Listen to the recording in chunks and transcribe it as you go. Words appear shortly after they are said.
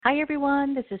Hi,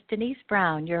 everyone. This is Denise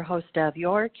Brown, your host of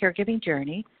Your Caregiving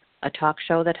Journey, a talk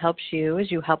show that helps you as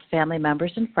you help family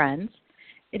members and friends.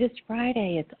 It is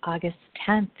Friday. It's August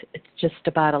 10th. It's just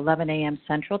about 11 a.m.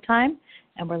 Central Time,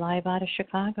 and we're live out of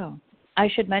Chicago. I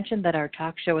should mention that our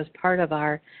talk show is part of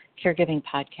our Caregiving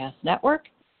Podcast Network,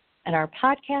 and our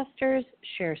podcasters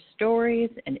share stories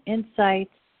and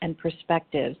insights and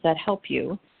perspectives that help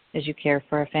you as you care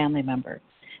for a family member.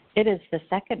 It is the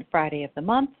second Friday of the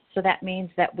month, so that means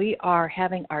that we are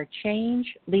having our Change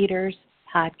Leaders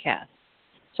podcast.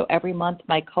 So every month,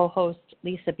 my co-host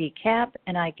Lisa B. Kapp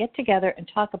and I get together and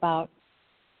talk about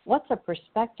what's a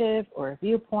perspective or a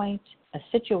viewpoint, a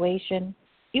situation,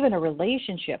 even a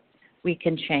relationship we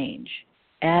can change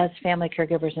as family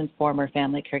caregivers and former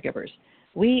family caregivers.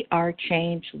 We are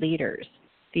change leaders.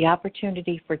 The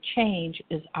opportunity for change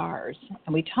is ours,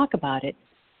 and we talk about it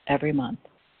every month.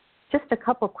 Just a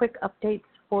couple quick updates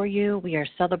for you. We are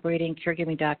celebrating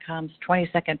Caregiving.com's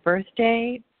 22nd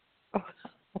birthday,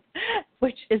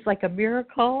 which is like a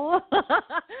miracle.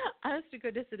 Honest to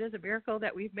goodness, it is a miracle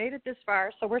that we've made it this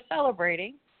far, so we're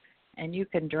celebrating. And you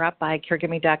can drop by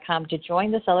Caregiving.com to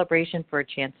join the celebration for a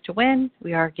chance to win.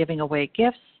 We are giving away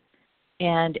gifts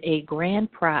and a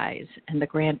grand prize, and the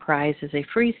grand prize is a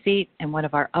free seat in one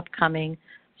of our upcoming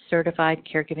Certified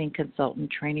Caregiving Consultant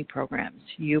training programs.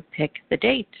 You pick the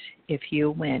date if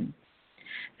you win.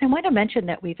 I want to mention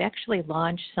that we've actually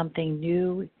launched something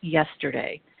new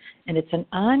yesterday, and it's an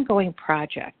ongoing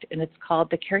project, and it's called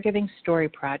the Caregiving Story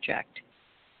Project.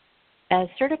 As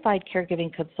certified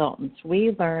caregiving consultants,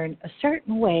 we learn a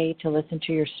certain way to listen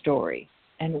to your story,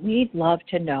 and we'd love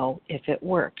to know if it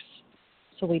works.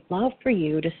 So we'd love for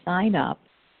you to sign up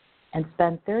and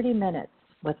spend 30 minutes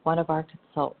with one of our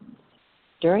consultants.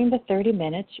 During the 30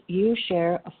 minutes, you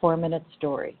share a 4-minute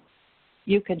story.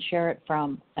 You can share it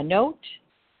from a note,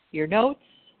 your notes,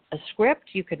 a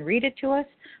script. You can read it to us,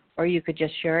 or you could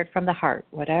just share it from the heart,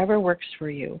 whatever works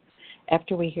for you.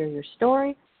 After we hear your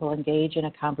story, we'll engage in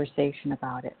a conversation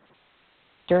about it.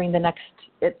 During the next,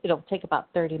 it'll take about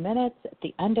 30 minutes. At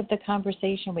the end of the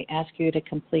conversation, we ask you to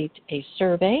complete a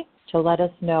survey to let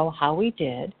us know how we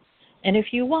did. And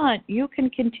if you want, you can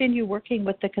continue working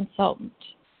with the consultant.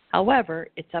 However,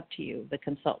 it's up to you. The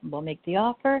consultant will make the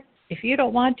offer. If you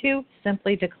don't want to,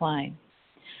 simply decline.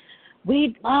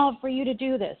 We'd love for you to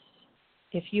do this.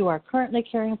 If you are currently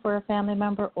caring for a family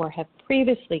member or have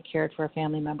previously cared for a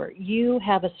family member, you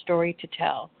have a story to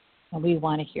tell, and we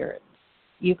want to hear it.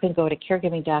 You can go to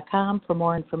caregiving.com for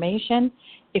more information.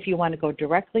 If you want to go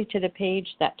directly to the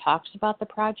page that talks about the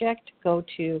project, go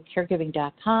to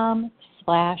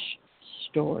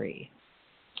caregiving.com/story.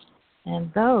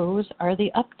 And those are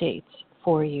the updates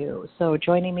for you. So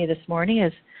joining me this morning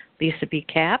is Lisa B.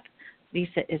 Kapp.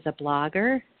 Lisa is a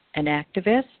blogger, an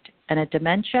activist, and a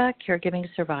dementia caregiving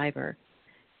survivor.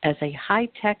 As a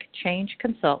high-tech change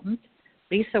consultant,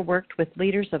 Lisa worked with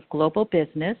leaders of global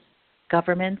business,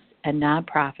 governments, and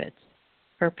nonprofits.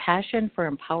 Her passion for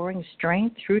empowering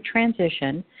strength through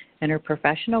transition in her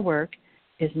professional work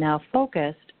is now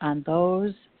focused on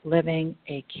those living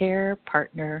a care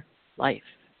partner life.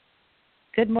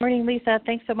 Good morning, Lisa.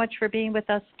 Thanks so much for being with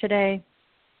us today.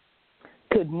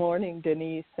 Good morning,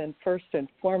 Denise. And first and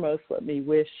foremost, let me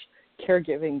wish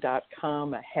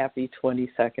Caregiving.com a happy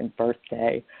 22nd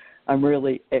birthday. I'm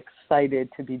really excited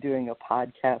to be doing a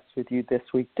podcast with you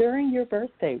this week during your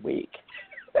birthday week.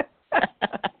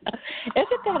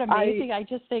 Isn't that amazing? I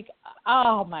just think,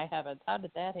 oh, my heavens, how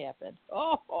did that happen?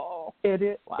 Oh, it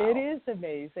is, wow. It is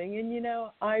amazing. And,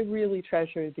 I really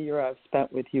treasure the year I've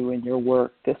spent with you and your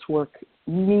work. This work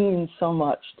means so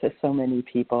much to so many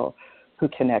people who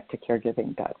connect to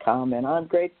Caregiving.com, and I'm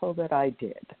grateful that I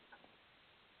did.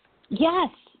 Yes.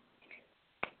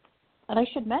 And I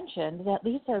should mention that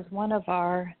Lisa is one of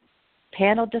our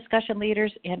panel discussion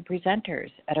leaders and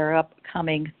presenters at our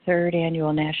upcoming 3rd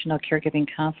Annual National Caregiving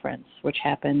Conference, which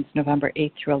happens November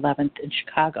 8th through 11th in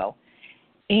Chicago.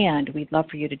 And we'd love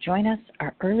for you to join us.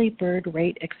 Our early bird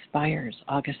rate expires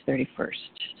August 31st,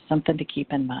 something to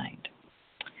keep in mind.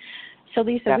 So,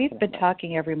 Lisa, Definitely. We've been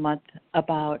talking every month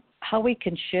about how we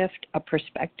can shift a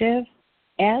perspective.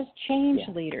 As change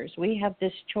leaders, we have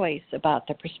this choice about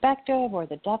the perspective or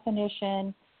the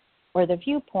definition or the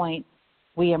viewpoint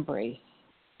we embrace.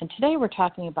 And today we're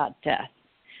talking about death.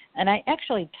 And I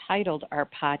actually titled our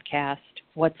podcast,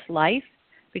 What's Life?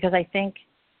 Because I think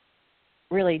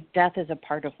really death is a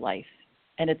part of life.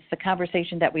 And it's the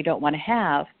conversation that we don't want to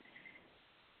have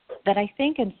that I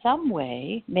think in some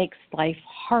way makes life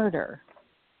harder.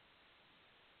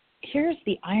 Here's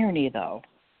the irony, though.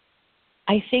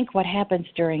 I think what happens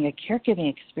during a caregiving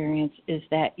experience is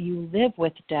that you live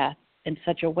with death in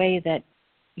such a way that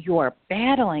you're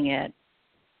battling it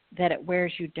that it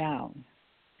wears you down.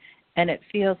 And it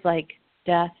feels like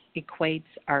death equates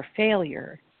our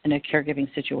failure in a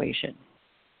caregiving situation.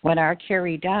 When our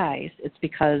caree dies, it's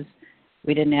because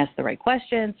we didn't ask the right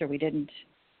questions, or we didn't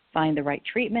find the right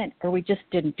treatment, or we just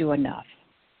didn't do enough.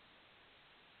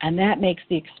 And that makes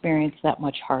the experience that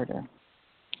much harder.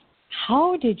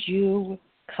 How did you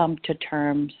come to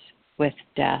terms with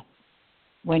death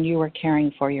when you were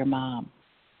caring for your mom?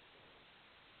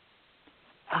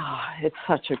 It's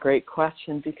such a great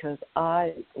question, because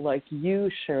I, like you,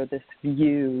 share this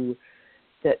view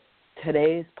that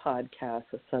today's podcast,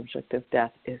 the subject of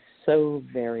death, is so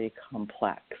very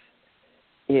complex.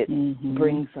 It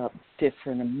brings up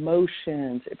different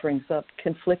emotions. It brings up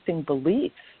conflicting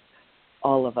beliefs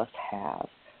all of us have.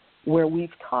 Where we've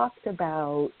talked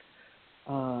about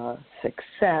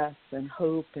success and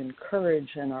hope and courage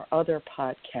in our other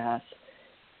podcasts,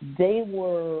 they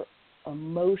were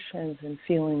emotions and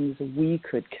feelings we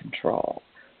could control,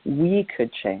 we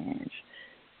could change.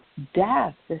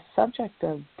 Death, the subject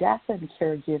of death and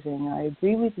caregiving, I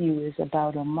agree with you, is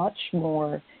about a much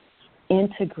more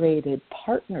integrated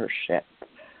partnership,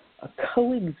 a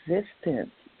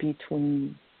coexistence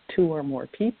between two or more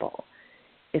people.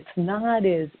 It's not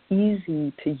as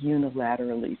easy to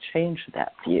unilaterally change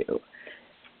that view.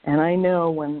 And I know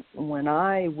when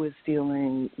I was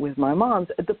dealing with my mom,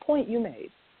 at the point you made,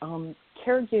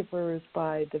 caregivers,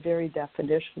 by the very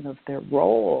definition of their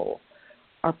role,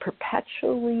 are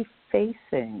perpetually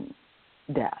facing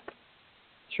death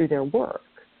through their work.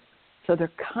 So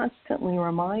they're constantly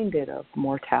reminded of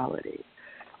mortality.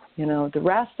 You know, the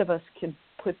rest of us can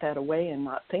put that away and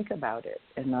not think about it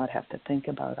and not have to think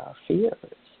about our fears.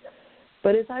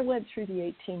 But as I went through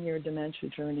the 18-year dementia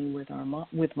journey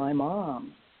with my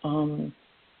mom,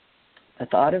 the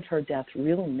thought of her death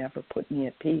really never put me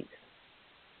at peace.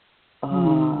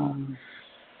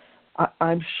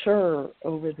 I'm sure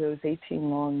over those 18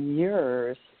 long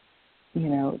years, you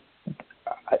know,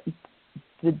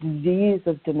 the disease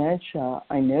of dementia,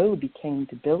 I know, became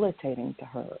debilitating to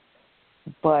her,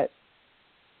 but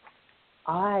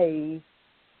I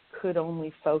could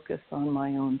only focus on my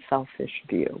own selfish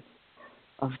view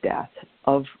of death,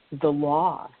 of the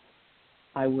loss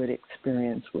I would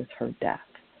experience with her death.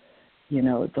 You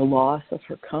know, the loss of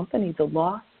her company, the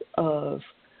loss of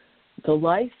the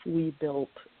life we built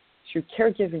through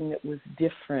caregiving that was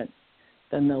different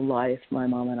than the life my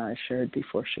mom and I shared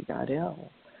before she got ill.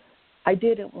 I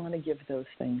didn't want to give those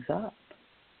things up.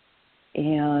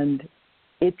 And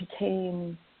it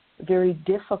became very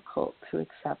difficult to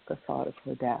accept the thought of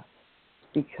her death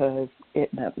because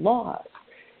it meant loss.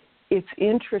 It's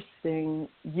interesting,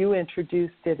 you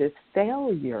introduced it as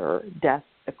failure, death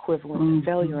equivalent to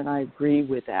failure, and I agree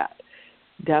with that.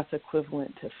 Death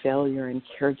equivalent to failure in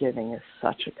caregiving is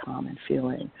such a common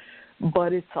feeling.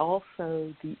 But it's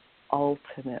also the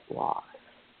ultimate loss,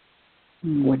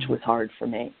 which was hard for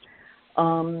me.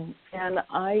 And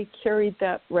I carried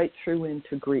that right through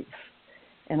into grief.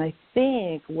 And I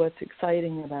think what's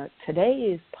exciting about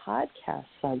today's podcast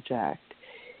subject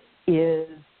is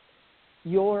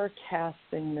you're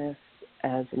casting this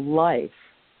as life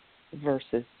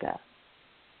versus death,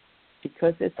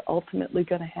 because it's ultimately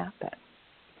going to happen.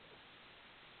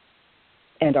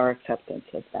 And our acceptance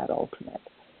of that ultimate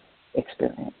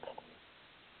experience.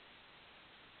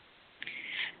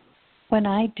 When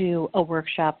I do a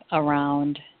workshop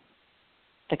around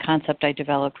the concept I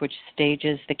developed, which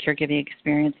stages the caregiving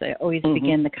experience, I always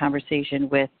begin the conversation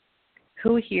with,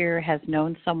 who here has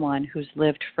known someone who's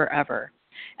lived forever?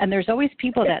 And there's always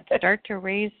people that start to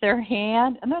raise their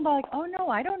hand, and they're like, oh, no,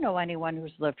 I don't know anyone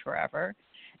who's lived forever.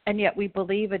 And yet we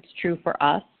believe it's true for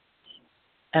us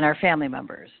and our family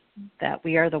members, that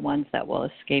we are the ones that will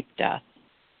escape death.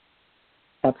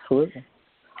 Absolutely.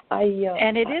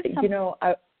 And it is,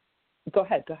 go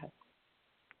ahead.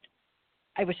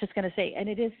 I was just going to say, and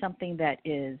it is something that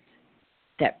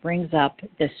brings up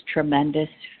this tremendous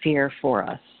fear for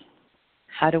us.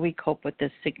 How do we cope with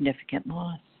this significant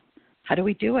loss? How do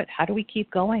we do it? How do we keep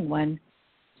going when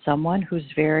someone who's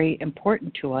very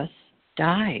important to us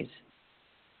dies?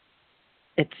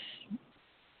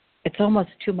 It's almost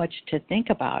too much to think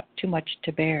about, too much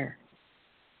to bear.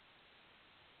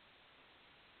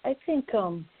 I think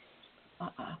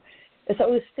as I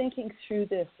was thinking through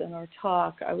this in our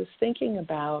talk, I was thinking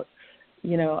about,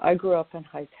 I grew up in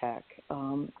high tech,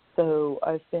 so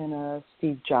I've been a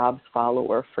Steve Jobs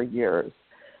follower for years.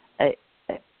 I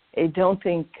don't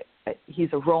think he's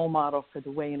a role model for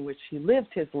the way in which he lived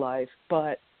his life,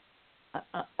 but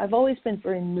I've always been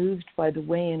very moved by the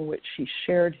way in which he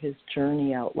shared his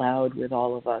journey out loud with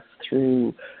all of us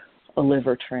through a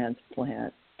liver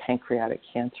transplant pancreatic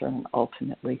cancer and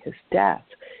ultimately his death.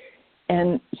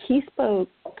 And he spoke,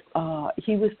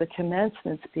 he was the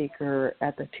commencement speaker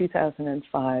at the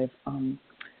 2005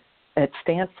 at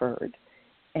Stanford.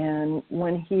 And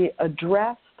when he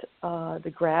addressed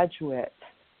the graduates,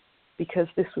 because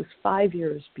this was 5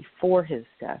 years before his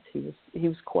death, he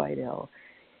was quite ill,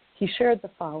 he shared the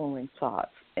following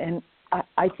thoughts. And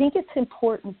I think it's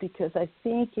important because I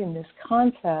think in this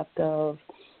concept of,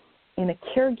 in a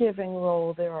caregiving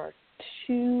role, there are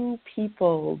two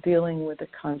people dealing with the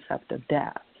concept of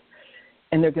death,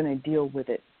 and they're going to deal with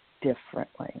it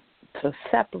differently. So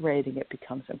separating it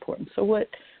becomes important. So what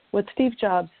Steve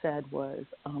Jobs said was,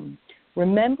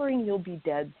 remembering you'll be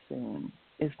dead soon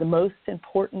is the most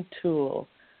important tool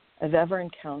I've ever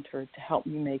encountered to help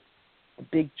me make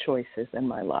big choices in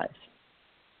my life.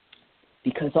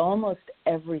 Because almost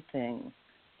everything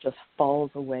just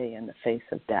falls away in the face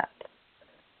of death,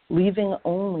 leaving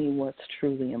only what's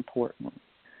truly important.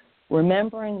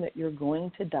 Remembering that you're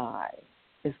going to die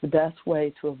is the best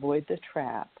way to avoid the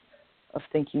trap of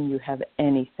thinking you have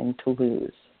anything to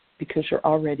lose, because you're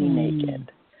already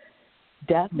naked.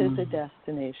 Death is a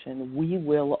destination we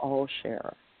will all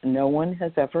share. No one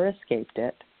has ever escaped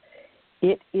it.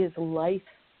 It is life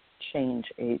change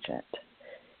agent.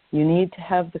 You need to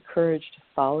have the courage to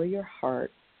follow your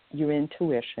heart, your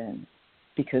intuition,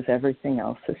 because everything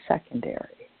else is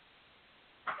secondary.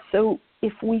 So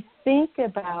if we think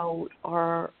about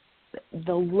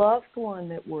the loved one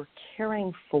that we're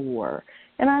caring for,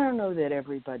 and I don't know that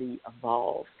everybody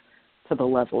evolves to the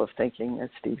level of thinking that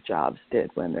Steve Jobs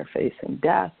did when they're facing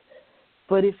death,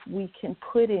 but if we can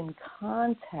put in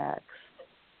context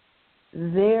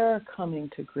their coming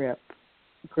to grips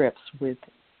with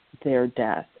their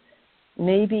death,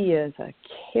 maybe as a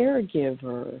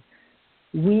caregiver,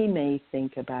 we may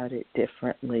think about it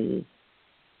differently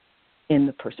in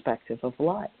the perspective of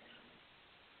life.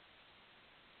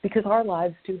 Because our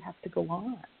lives do have to go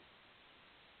on.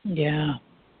 Yeah.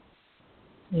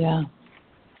 Yeah.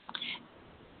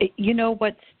 You know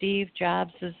what Steve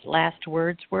Jobs' last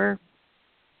words were?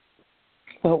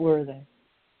 What were they?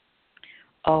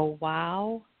 Oh,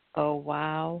 wow. Oh,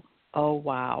 wow. Oh,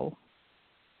 wow.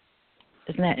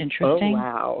 Isn't that interesting? Oh,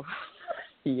 wow.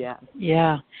 Yeah.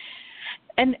 Yeah.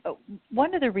 And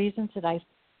one of the reasons that I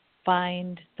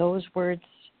find those words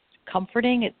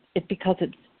comforting, it's because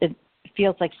it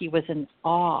feels like he was in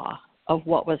awe of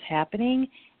what was happening.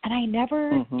 And I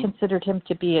never considered him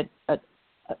to be a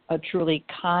truly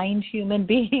kind human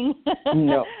being.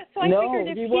 No. So I figured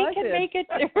if he wasn't. can make it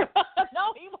to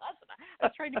no, he wasn't. I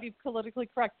was trying to be politically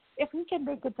correct. If he can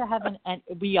make it to heaven, and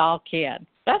we all can.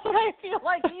 That's what I feel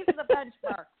like. He's the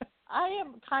benchmark. I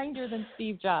am kinder than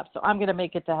Steve Jobs, so I'm going to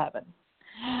make it to heaven.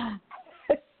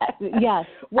 Yes.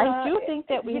 Well, I do think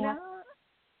that we have.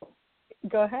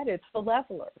 Go ahead. It's the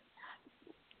leveler.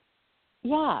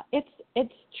 Yeah,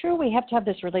 it's true. We have to have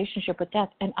this relationship with death.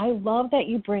 And I love that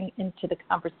you bring into the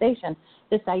conversation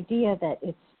this idea that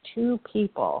it's two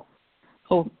people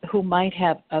who might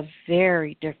have a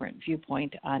very different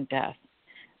viewpoint on death.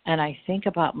 And I think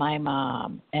about my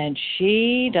mom, and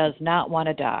she does not want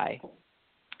to die. She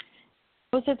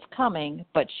knows it's coming,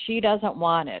 but she doesn't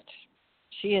want it.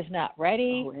 She is not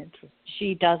ready. Oh, interesting.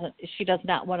 She does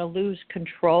not want to lose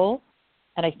control.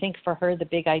 And I think for her, the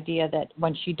big idea that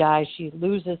when she dies, she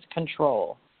loses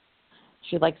control.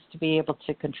 She likes to be able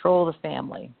to control the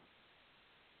family.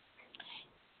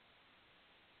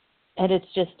 And it's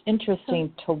just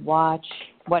interesting to watch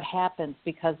what happens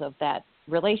because of that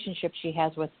relationship she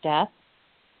has with death,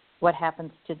 what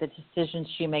happens to the decisions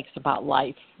she makes about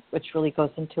life, which really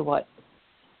goes into what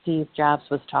Steve Jobs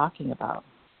was talking about.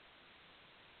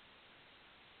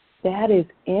 That is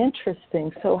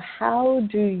interesting. So how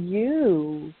do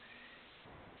you,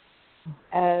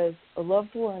 as a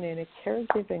loved one in a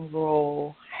caregiving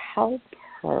role, help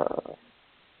her?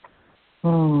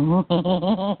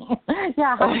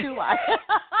 Yeah, how do I?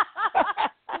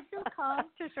 Would you come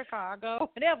to Chicago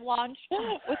and have lunch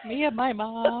with me and my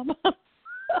mom?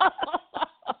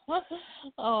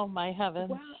 Oh, my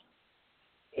heavens. Well,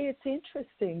 it's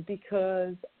interesting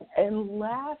because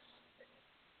unless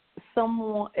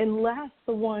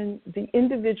the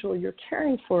individual you're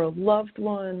caring for, a loved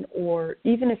one, or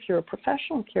even if you're a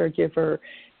professional caregiver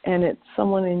and it's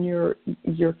someone in your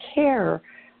care,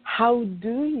 how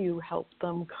do you help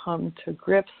them come to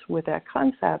grips with that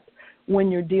concept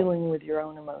when you're dealing with your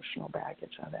own emotional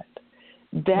baggage of it?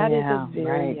 That is a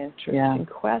very interesting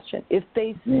question. If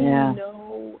they see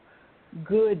no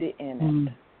good in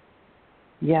it.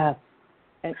 Yes.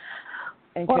 And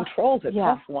control's a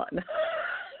tough one.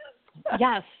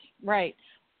 Yes, right.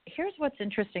 here's what's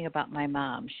interesting about my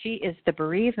mom. She is the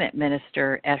bereavement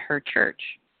minister at her church.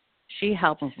 She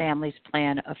helps families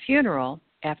plan a funeral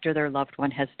after their loved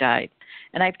one has died.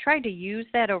 And I've tried to use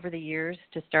that over the years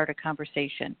to start a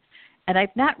conversation. And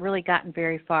I've not really gotten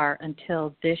very far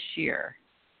until this year.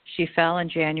 She fell in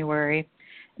January.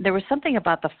 There was something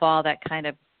about the fall that kind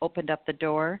of opened up the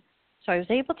door. So I was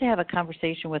able to have a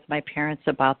conversation with my parents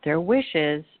about their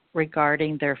wishes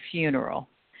regarding their funeral.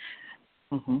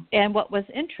 Mm-hmm. And what was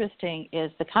interesting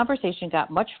is the conversation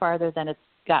got much farther than it's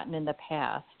gotten in the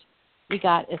past. We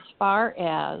got as far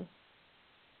as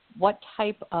what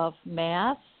type of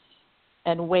mass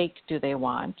and wake do they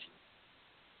want,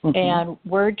 and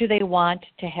where do they want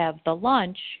to have the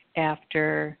lunch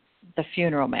after the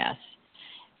funeral mass.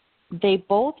 They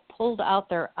both pulled out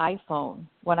their iPhone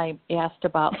when I asked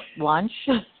about lunch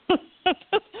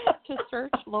to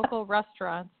search local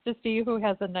restaurants to see who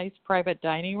has a nice private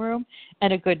dining room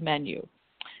and a good menu.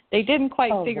 They didn't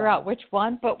quite figure out which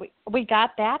one, but we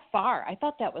got that far. I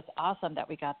thought that was awesome that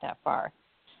we got that far.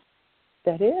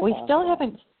 That is. We still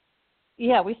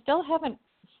haven't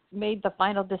made the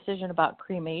final decision about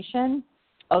cremation,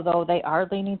 although they are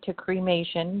leaning to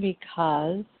cremation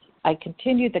because I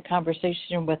continued the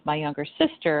conversation with my younger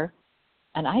sister,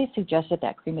 and I suggested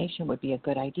that cremation would be a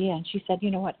good idea. And she said, you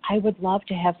know what, I would love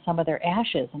to have some of their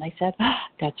ashes. And I said,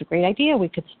 that's a great idea. We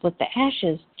could split the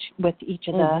ashes with each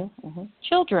of the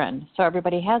children so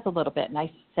everybody has a little bit. And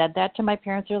I said that to my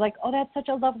parents. They're like, oh, that's such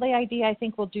a lovely idea. I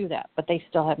think we'll do that. But they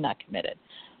still have not committed.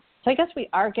 So I guess we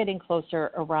are getting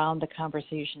closer around the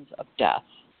conversations of death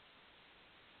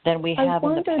than we have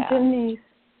in the past. Denise,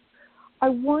 I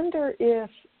wonder if,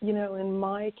 in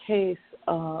my case,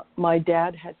 my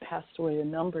dad had passed away a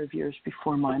number of years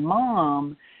before my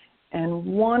mom, and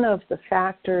one of the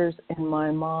factors in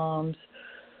my mom's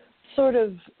sort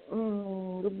of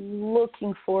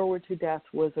looking forward to death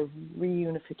was a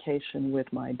reunification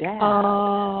with my dad.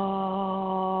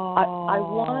 I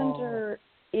wonder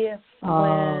if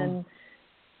when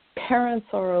parents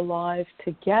are alive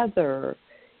together,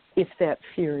 if that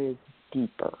fear is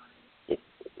deeper.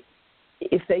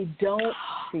 If they don't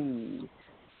see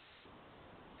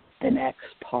the next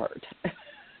part.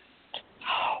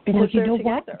 Well, you know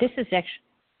what? This is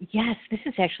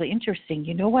actually interesting.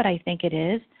 You know what I think it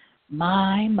is?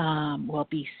 My mom will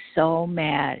be so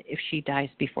mad if she dies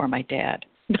before my dad.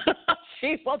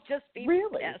 She will just be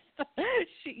pissed.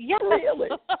 Yes. Really?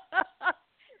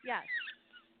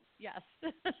 Yes.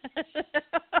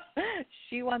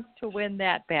 She wants to win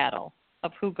that battle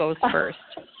of who goes first.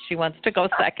 She wants to go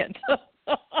second.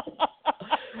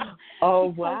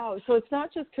 Oh, wow. So it's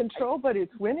not just control, but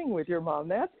it's winning with your mom.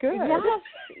 That's good.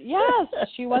 Yes.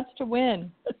 She wants to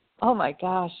win. Oh, my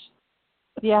gosh.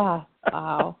 Yeah.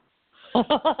 Wow.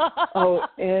 Oh,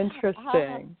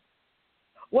 interesting.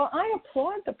 Well, I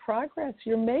applaud the progress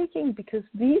you're making because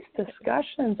these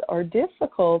discussions are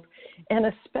difficult, and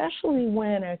especially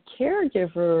when a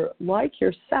caregiver like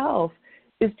yourself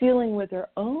is dealing with their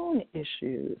own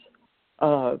issues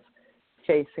of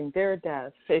facing their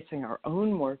death, facing our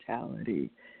own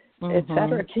mortality, et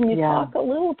cetera. Can you talk a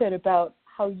little bit about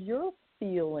how you're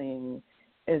feeling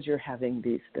as you're having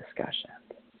these discussions?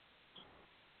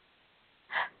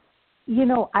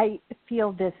 I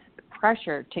feel this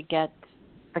pressure to get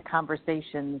the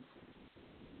conversations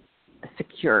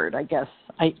secured, I guess.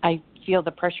 I feel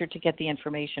the pressure to get the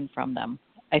information from them.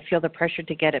 I feel the pressure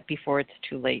to get it before it's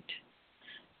too late.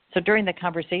 So during the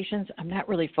conversations, I'm not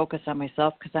really focused on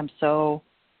myself because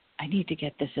I need to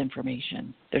get this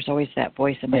information. There's always that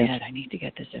voice in my head, I need to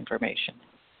get this information.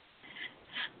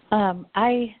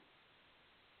 I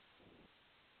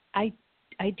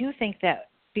do think that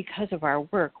because of our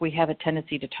work, we have a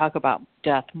tendency to talk about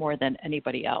death more than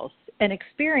anybody else and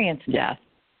experience death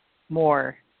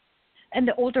more. And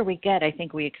the older we get, I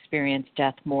think we experience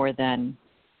death more than,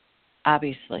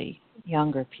 obviously,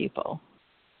 younger people.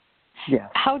 Yeah.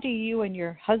 How do you and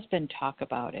your husband talk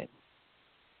about it?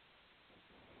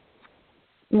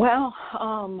 Well,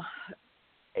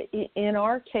 in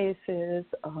our cases,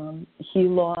 he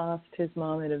lost his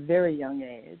mom at a very young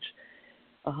age,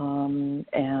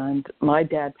 and my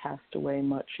dad passed away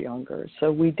much younger.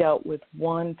 So we dealt with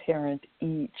one parent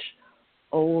each,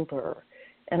 older.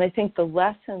 And I think the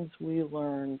lessons we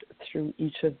learned through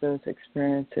each of those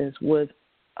experiences was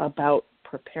about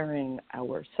preparing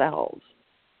ourselves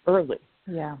early.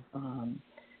 Yeah.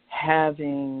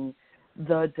 Having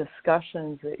the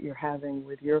discussions that you're having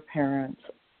with your parents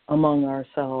among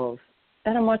ourselves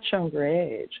at a much younger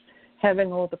age,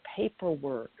 having all the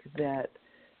paperwork that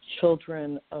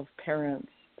children of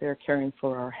parents they're caring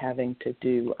for are having to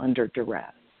do under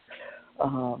duress.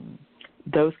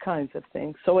 those kinds of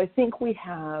things. So I think we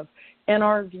have, and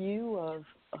our view of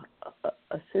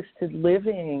assisted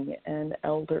living and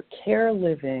elder care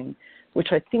living, which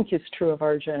I think is true of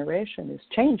our generation, is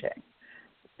changing.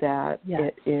 That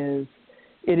yes. it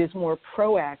is more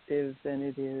proactive than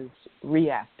it is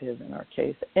reactive in our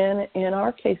case. And in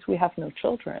our case, we have no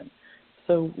children.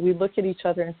 So we look at each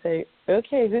other and say,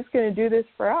 okay, who's going to do this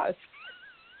for us?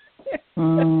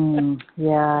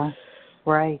 Yeah,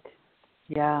 right.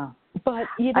 Yeah. But,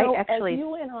 you know, as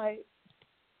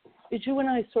you and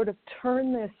I sort of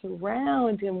turn this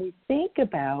around and we think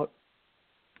about,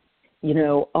 you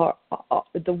know,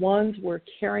 the ones we're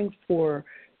caring for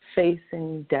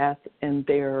facing death and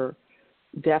their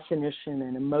definition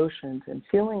and emotions and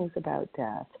feelings about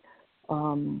death,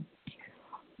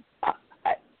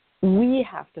 we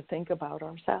have to think about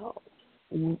ourselves.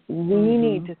 We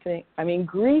need to think, I mean,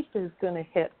 grief is going to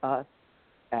hit us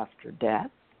after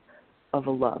death of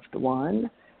a loved one,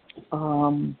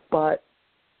 but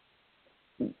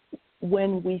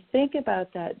when we think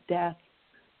about that death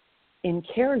in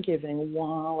caregiving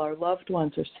while our loved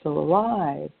ones are still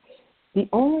alive, the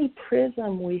only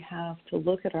prism we have to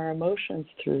look at our emotions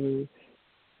through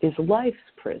is life's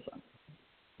prism,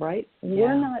 right? Yeah.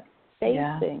 We're not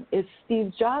facing, as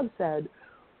Steve Jobs said,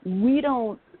 we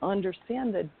don't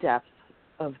understand the depth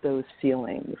of those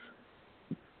feelings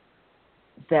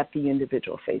that the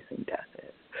individual facing death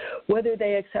is. Whether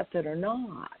they accept it or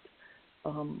not,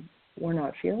 we're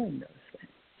not feeling those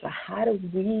things. So how do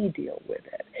we deal with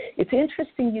it? It's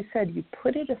interesting you said you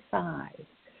put it aside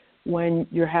when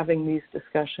you're having these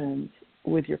discussions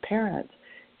with your parents.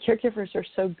 Caregivers are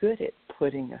so good at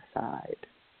putting aside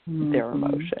their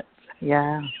emotions.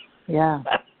 Yeah.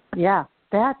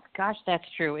 That's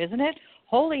true, isn't it?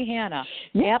 Holy Hannah.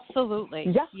 Yeah. Absolutely.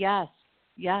 Yeah.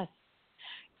 Yes.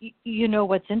 You know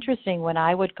what's interesting, when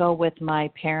I would go with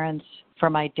my parents for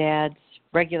my dad's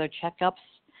regular checkups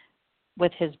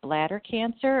with his bladder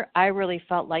cancer, I really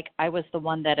felt like I was the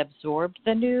one that absorbed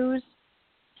the news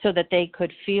so that they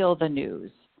could feel the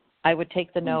news. I would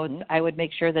take the notes. I would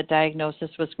make sure the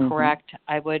diagnosis was correct.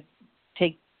 I would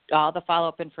take all the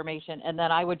follow-up information, and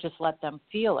then I would just let them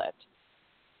feel it.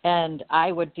 And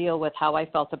I would deal with how I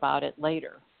felt about it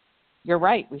later. You're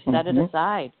right. We set it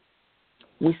aside.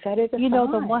 We set it aside. You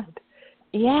know, the one.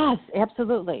 Yes,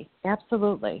 absolutely.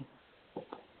 Absolutely.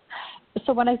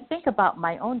 So when I think about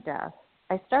my own death,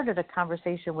 I started a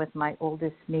conversation with my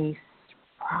oldest niece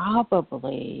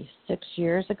probably 6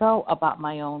 years ago about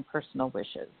my own personal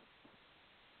wishes.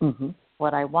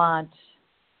 What I want,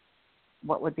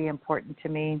 what would be important to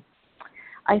me.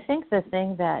 I think the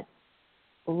thing that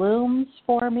looms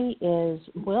for me is,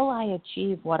 will I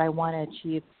achieve what I want to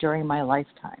achieve during my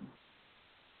lifetime?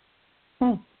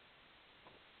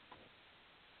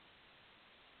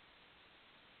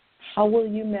 How will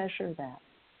you measure that?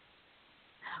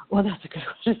 Well, that's a good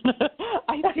question.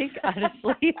 I think,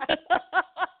 honestly,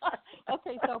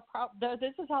 okay, so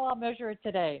this is how I'll measure it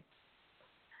today.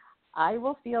 I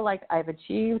will feel like I've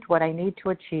achieved what I need to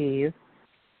achieve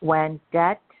when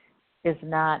debt is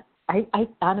not, I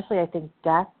honestly, I think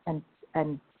death and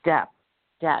debt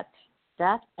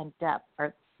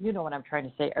are, you know what I'm trying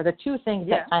to say, are the two things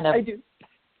that kind of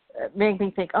make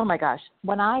me think, oh my gosh,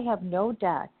 when I have no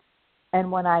debt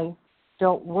and when I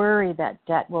don't worry that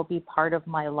debt will be part of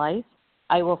my life,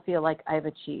 I will feel like I've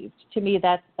achieved. To me,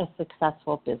 that's a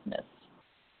successful business.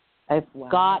 I've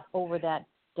got over that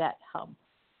debt hump.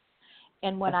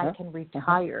 And when I can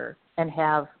retire and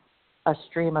have a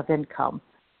stream of income,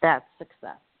 that's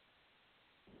success.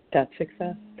 That's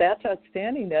success. That's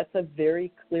outstanding. That's a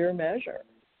very clear measure.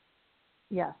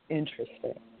 Yes.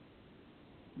 Interesting.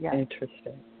 Yes.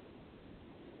 Interesting.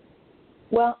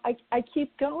 Well, I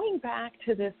keep going back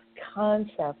to this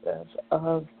concept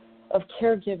of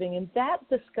caregiving, and that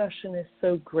discussion is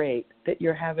so great that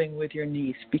you're having with your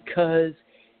niece, because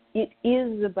it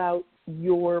is about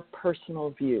your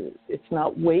personal views. It's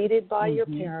not weighted by your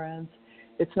parents.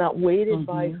 It's not weighted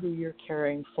by who you're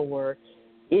caring for.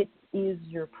 It is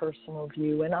your personal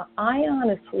view. And I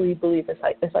honestly believe, as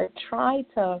I try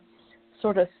to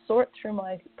sort of sort through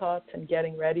my thoughts and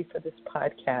getting ready for this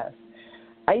podcast,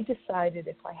 I decided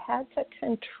if I had to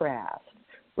contrast,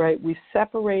 right, we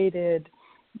separated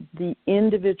the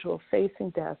individual facing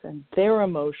death and their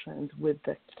emotions with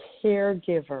the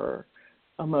caregiver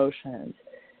emotions,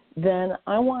 then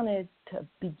I wanted to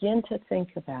begin to think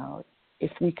about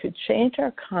if we could change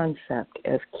our concept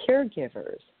as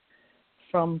caregivers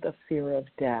from the fear of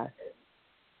death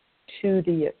to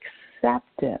the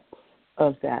acceptance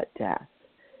of that death.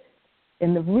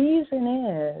 And the reason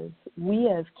is we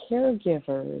as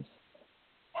caregivers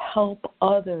help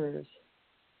others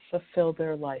fulfill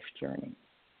their life journey.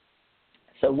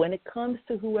 So when it comes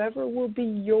to whoever will be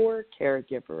your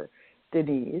caregiver,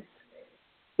 Denise,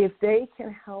 if they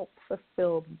can help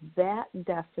fulfill that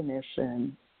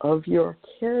definition of your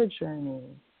care journey,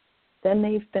 then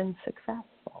they've been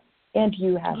successful, and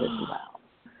you have as well.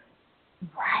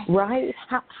 Right?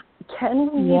 How, can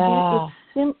we?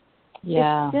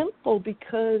 Yeah. It's simple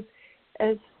because,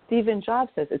 as Stephen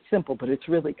Jobs says, it's simple, but it's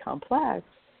really complex.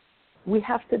 We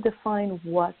have to define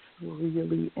what's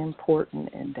really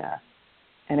important in death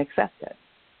and accept it.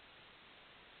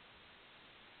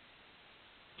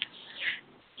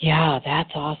 Yeah,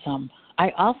 that's awesome. I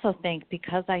also think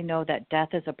because I know that death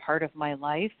is a part of my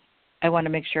life, I want to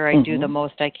make sure I do the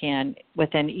most I can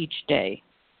within each day.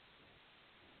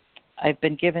 I've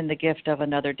been given the gift of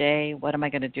another day. What am I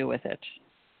going to do with it?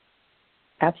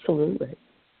 Absolutely.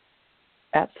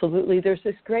 Absolutely. There's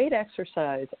this great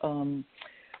exercise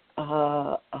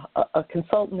a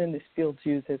consultant in this field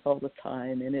uses all the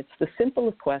time, and it's the simple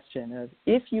question of,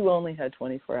 if you only had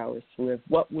 24 hours to live,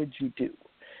 what would you do?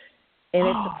 And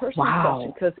it's a personal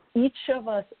question because each of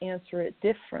us answer it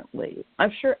differently.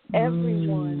 I'm sure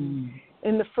everyone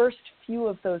in the first few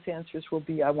of those answers will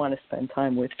be, I want to spend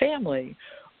time with family.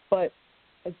 But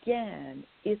again,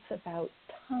 it's about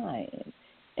time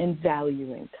and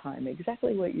valuing time,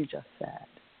 exactly what you just said.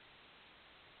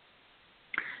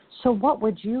 So what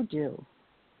would you do?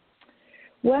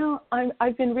 Well,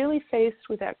 I've been really faced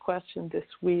with that question this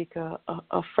week.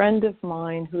 A friend of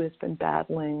mine who has been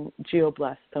battling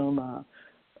glioblastoma,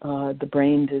 the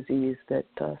brain disease that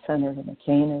Senator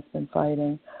McCain has been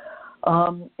fighting,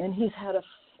 and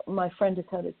my friend has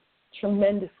had a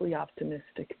tremendously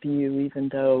optimistic view, even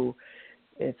though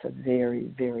it's a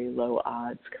very, very low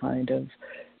odds kind of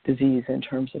disease in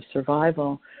terms of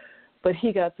survival. But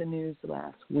he got the news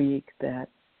last week that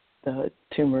the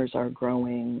tumors are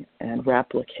growing and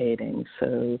replicating.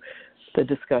 So the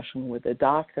discussion with the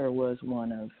doctor was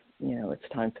one of, it's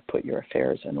time to put your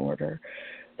affairs in order.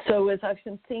 So as I've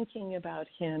been thinking about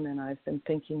him, and I've been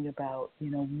thinking about,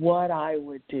 what I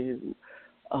would do,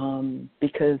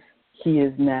 because he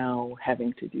is now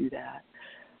having to do that,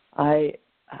 I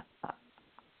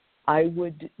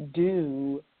would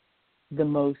do the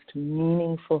most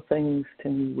meaningful things to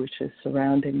me, which is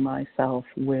surrounding myself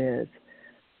with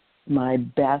my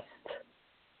best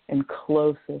and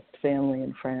closest family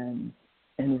and friends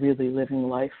and really living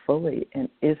life fully. And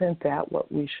isn't that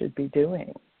what we should be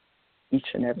doing each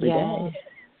and every day?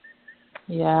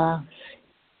 Yeah.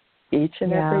 Each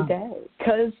and every day.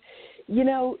 Because,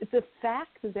 the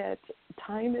fact that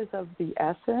time is of the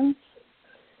essence,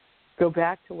 go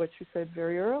back to what you said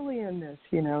very early in this,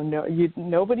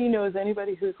 nobody knows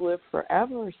anybody who's lived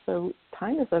forever, so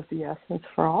time is of the essence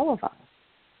for all of us.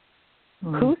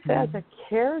 Who says a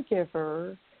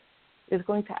caregiver is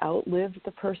going to outlive the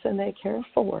person they care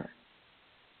for?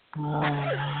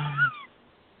 Right.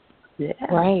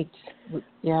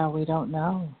 Yeah, we don't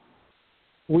know.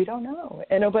 We don't know.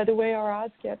 And by the way, our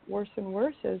odds get worse and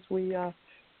worse as we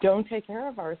don't take care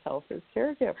of ourselves as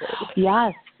caregivers.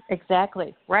 Yes,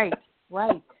 exactly. Right.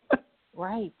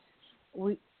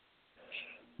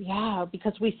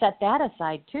 Because we set that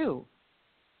aside too.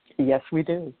 Yes, we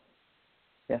do.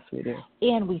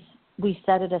 And we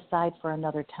set it aside for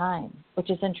another time, which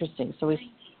is interesting. So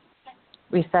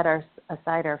we set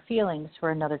aside our feelings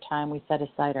for another time. We set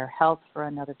aside our health for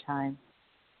another time.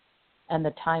 And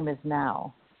the time is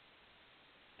now,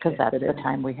 because that's the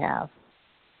time we have.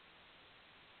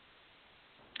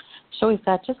 So we've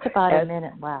got just about a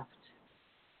minute left.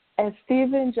 As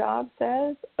Stephen Jobs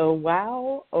says, oh,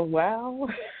 wow, oh, wow,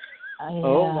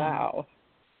 oh, wow.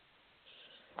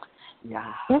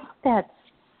 Yeah. Isn't that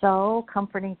so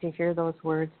comforting to hear those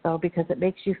words, though, because it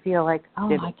makes you feel like,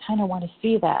 I kind of want to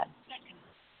see that.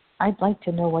 I'd like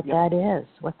to know what that is,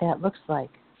 what that looks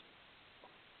like.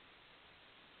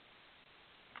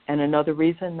 And another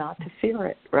reason not to fear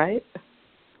it, right?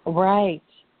 Right.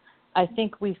 I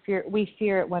think we fear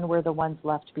it when we're the ones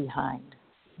left behind.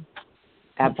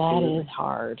 Absolutely.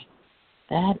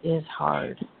 That is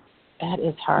hard.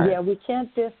 Yeah, we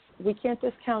can't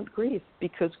discount grief,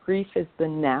 because grief is the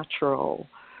natural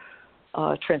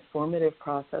transformative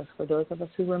process for those of us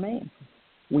who remain.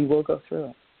 We will go through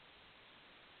it.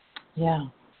 Yeah.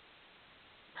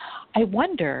 I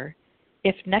wonder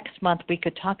if next month we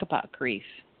could talk about grief.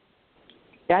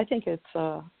 Yeah, I think it's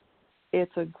a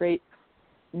great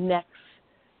next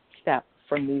step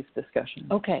from these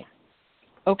discussions. Okay.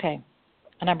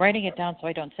 And I'm writing it down so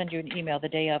I don't send you an email the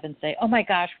day of and say, oh, my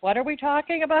gosh, what are we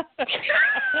talking about?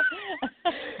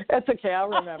 That's okay. I'll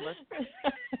remember.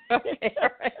 Okay, all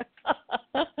right.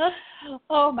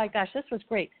 Oh, my gosh, this was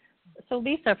great. So,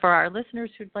 Lisa, for our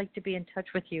listeners who'd like to be in touch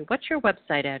with you, what's your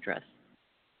website address?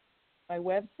 My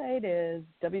website is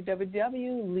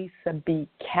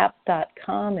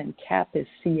www.lisabcapp.com, and CAP is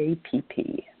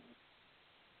CAPP.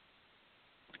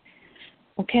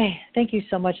 Okay. Thank you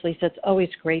so much, Lisa. It's always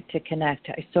great to connect.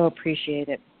 I so appreciate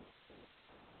it.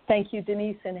 Thank you,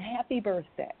 Denise, and happy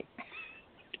birthday.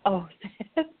 Oh,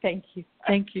 thank you.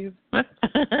 Thank you. And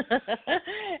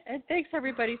thanks,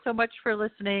 everybody, so much for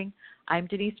listening. I'm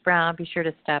Denise Brown. Be sure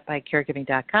to stop by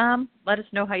caregiving.com. Let us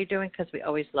know how you're doing because we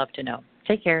always love to know.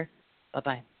 Take care.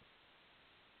 Bye-bye.